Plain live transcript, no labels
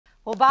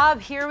Well, Bob,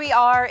 here we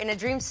are in a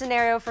dream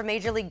scenario for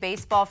Major League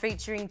Baseball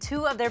featuring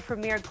two of their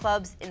premier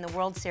clubs in the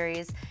World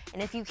Series.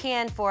 And if you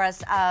can, for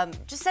us,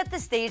 just set the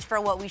stage for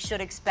what we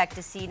should expect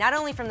to see, not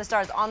only from the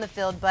stars on the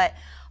field, but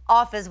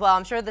off as well.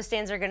 I'm sure the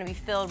stands are going to be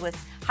filled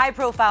with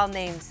high-profile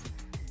names.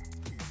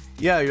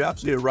 Yeah, you're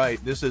absolutely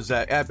right. This is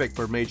epic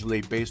for Major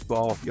League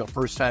Baseball.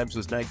 First time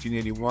since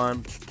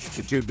 1981.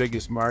 The two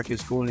biggest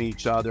markets going to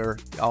each other.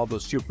 All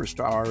those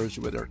superstars,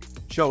 whether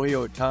Shohei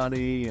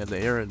Ohtani and the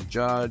Aaron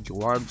Judge,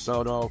 Juan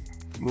Soto,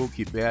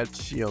 Mookie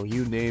Betts,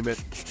 you name it.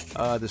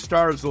 The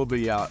stars will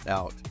be out.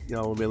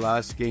 When we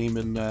last game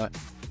in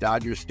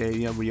Dodger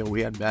Stadium,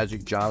 we had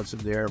Magic Johnson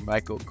there,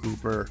 Michael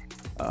Cooper,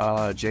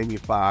 Jamie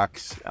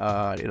Foxx,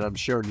 and I'm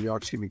sure New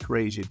York's going to be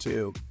crazy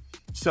too.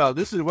 So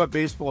this is what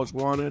baseball's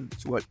wanted.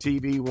 It's what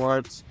TV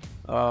wants.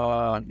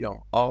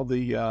 All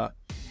the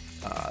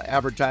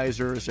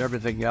advertisers,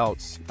 everything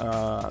else.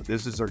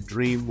 This is our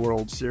dream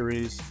World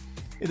Series.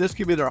 And this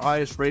could be their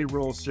highest rated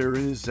World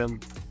Series in,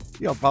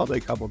 probably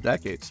a couple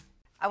decades.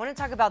 I want to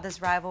talk about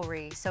this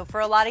rivalry. So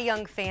for a lot of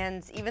young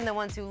fans, even the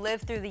ones who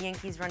lived through the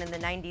Yankees run in the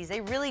 90s, they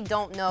really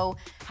don't know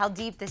how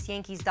deep this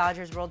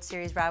Yankees-Dodgers World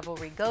Series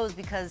rivalry goes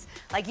because,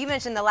 like you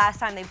mentioned, the last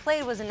time they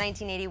played was in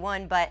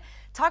 1981, but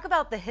talk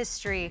about the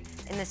history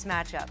in this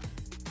matchup.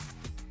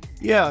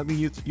 Yeah, I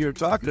mean, you're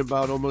talking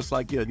about almost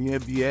like the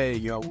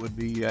NBA, would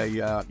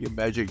be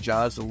Magic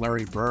Johnson,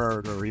 Larry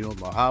Bird, or,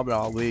 Muhammad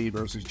Ali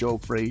versus Joe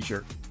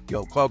Frazier,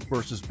 Coke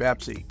versus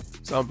Pepsi.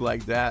 Something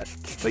like that.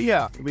 But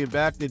yeah, I mean,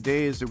 back in the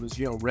days, it was,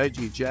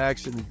 Reggie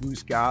Jackson and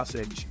Goose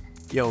Gossage,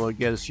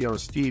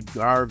 against, Steve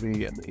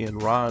Garvey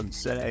and Ron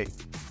Say.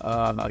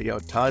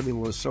 Tommy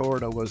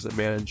Lasorda was the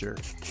manager.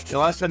 The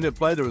last time they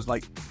played, there was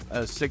like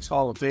 6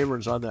 Hall of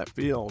Famers on that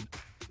field.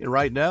 And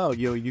right now,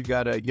 you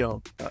got a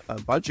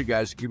bunch of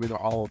guys giving the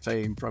Hall of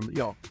Fame from,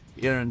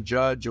 Aaron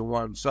Judge and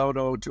Juan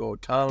Soto to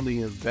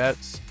Ohtani and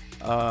Betts.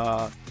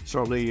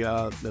 Certainly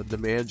the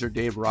manager,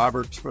 Dave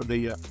Roberts, for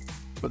the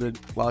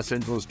Los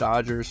Angeles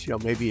Dodgers.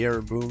 Maybe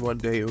Aaron Boone one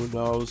day, who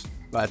knows?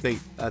 But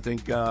I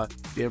think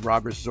Dave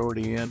Roberts is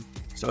already in.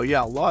 So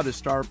yeah, a lot of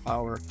star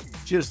power,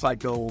 just like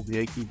the old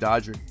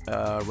Yankee-Dodger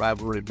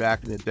rivalry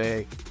back in the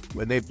day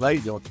when they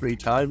played 3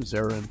 times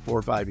there in 4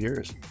 or 5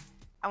 years.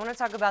 I want to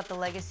talk about the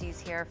legacies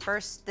here.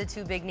 First, the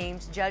two big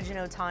names, Judge and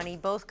Ohtani,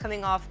 both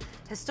coming off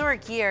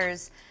historic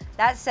years.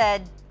 That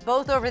said,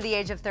 both over the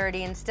age of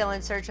 30 and still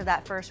in search of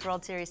that first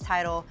World Series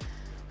title.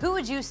 Who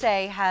would you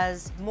say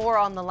has more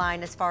on the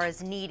line as far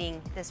as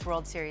needing this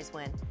World Series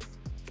win?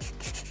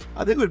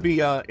 I think it would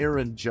be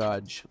Aaron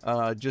Judge,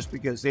 just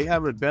because they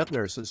haven't been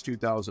there since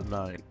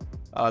 2009.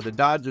 The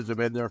Dodgers have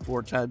been there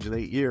 4 times in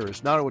 8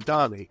 years. Not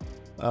Ohtani,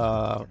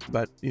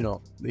 but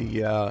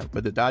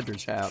the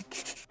Dodgers have.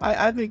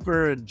 I think for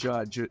Aaron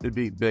Judge, it'd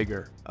be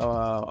bigger.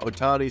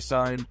 Ohtani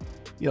signed,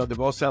 they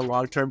both signed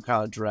long-term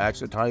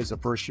contracts. Ohtani's a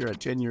first-year, a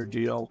 10-year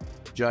deal.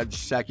 Judge,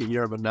 second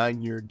year of a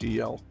 9-year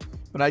deal.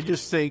 But I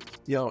just think,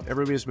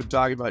 everybody's been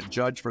talking about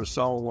Judge for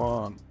so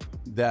long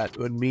that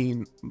would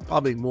mean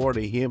probably more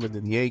to him and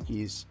the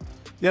Yankees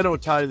than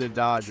Ohtani and the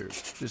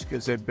Dodgers, just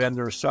because they've been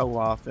there so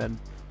often.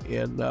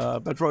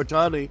 But for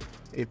Ohtani,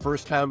 a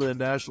first time on the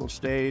national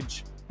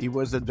stage, he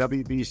was the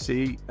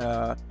WBC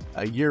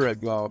a year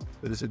ago,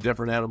 but it's a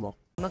different animal.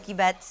 Mookie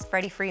Betts,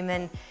 Freddie,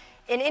 Freeman.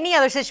 In any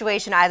other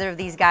situation, either of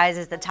these guys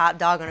is the top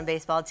dog on a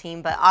baseball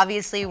team, but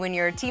obviously when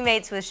you're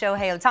teammates with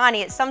Shohei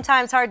Ohtani, it's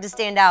sometimes hard to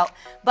stand out.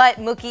 But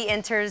Mookie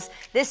enters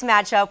this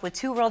matchup with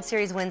 2 World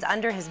Series wins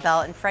under his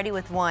belt and Freddie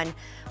with 1.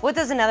 What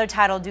does another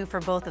title do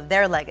for both of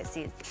their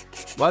legacies?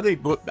 Well,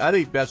 I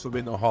think Betts will be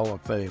in the Hall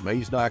of Fame.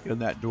 He's knocking on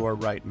that door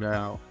right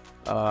now.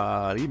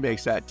 He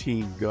makes that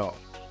team go.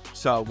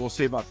 So we'll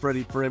see about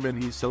Freddie.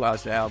 Freeman. He still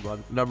has to have a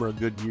number of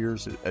good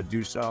years to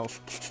do so.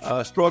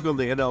 Struggle in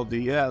the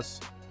NLDS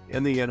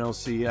and the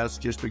NLCS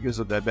just because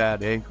of that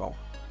bad ankle.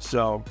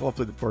 So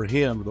hopefully for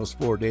him, those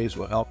 4 days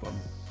will help him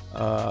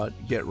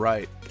get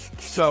right.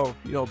 So,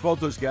 both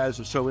those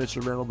guys are so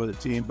instrumental with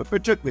the team, but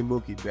particularly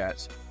Mookie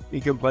Betts. He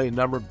can play a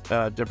number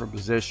of different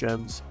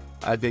positions.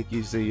 I think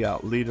he's the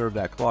leader of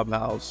that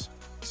clubhouse.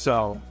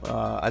 So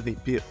I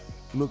think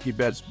Mookie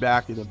Betts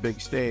back in the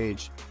big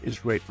stage is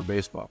great for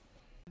baseball.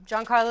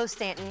 Giancarlo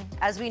Stanton,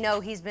 as we know,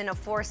 he's been a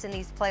force in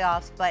these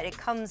playoffs, but it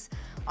comes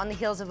on the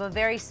heels of a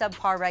very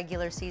subpar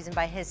regular season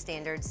by his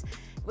standards,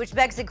 which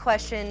begs the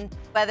question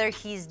whether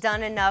he's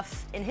done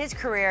enough in his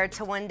career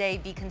to one day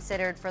be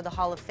considered for the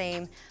Hall of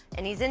Fame.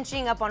 And he's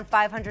inching up on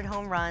 500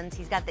 home runs.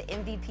 He's got the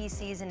MVP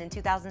season in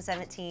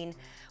 2017.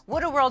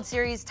 Would a World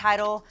Series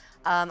title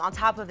on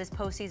top of his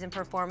postseason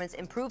performance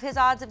improve his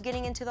odds of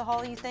getting into the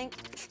Hall, you think?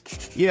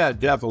 Yeah,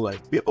 definitely.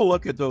 People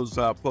look at those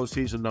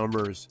postseason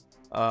numbers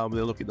when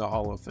they look at the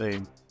Hall of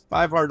Fame.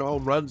 500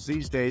 home runs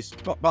these days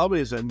probably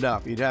is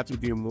enough. You'd have to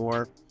do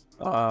more.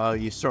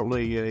 He's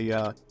certainly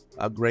a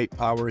great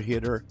power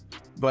hitter,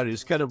 but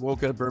it's kind of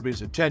woken up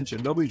everybody's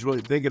attention. Nobody's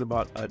really thinking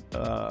about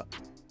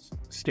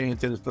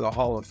Stanton for the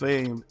Hall of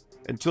Fame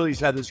until he's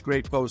had this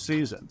great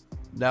postseason.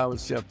 Now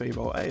it's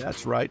people, hey,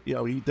 that's right.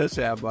 He does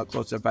have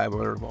close to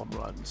 500 home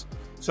runs.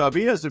 So if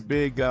he has a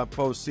big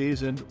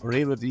postseason, or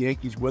even if the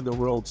Yankees win the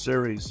World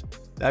Series,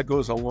 that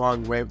goes a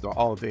long way with the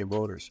Hall of Fame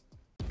voters.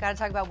 Got to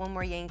talk about one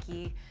more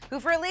Yankee, who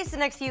for at least the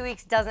next few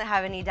weeks doesn't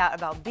have any doubt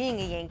about being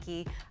a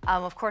Yankee.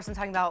 Of course, I'm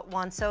talking about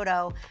Juan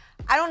Soto.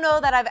 I don't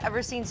know that I've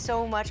ever seen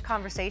so much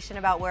conversation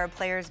about where a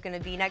player is going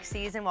to be next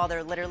season while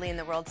they're literally in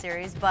the World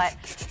Series. But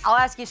I'll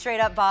ask you straight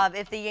up, Bob,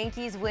 if the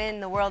Yankees win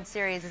the World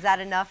Series, is that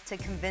enough to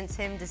convince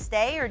him to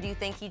stay, or do you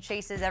think he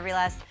chases every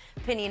last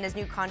penny in his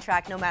new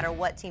contract no matter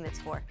what team it's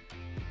for?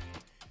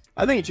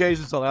 I think he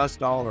chases the last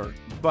dollar,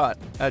 but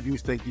I do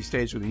think he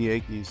stays with the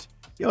Yankees.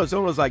 You know, it's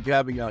almost like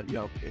having you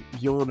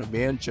own a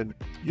mansion.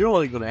 You're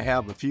only going to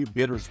have a few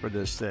bidders for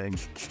this thing.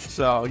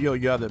 So, you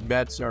have the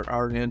Mets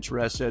aren't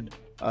interested.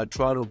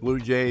 Toronto Blue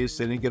Jays,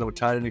 they didn't get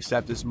Ohtani to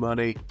accept his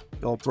money.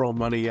 They'll throw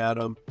money at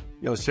him.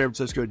 San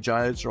Francisco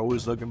Giants are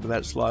always looking for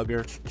that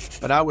slugger.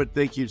 But I would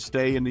think he'd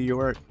stay in New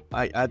York.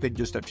 I think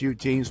just a few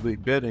teams would be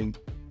bidding.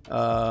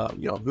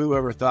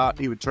 Whoever thought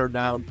he would turn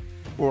down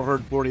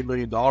 $440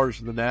 million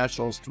from the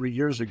Nationals 3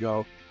 years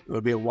ago, it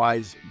would be a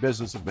wise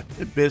business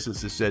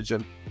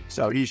decision.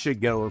 So he should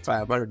get over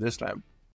 500 this time.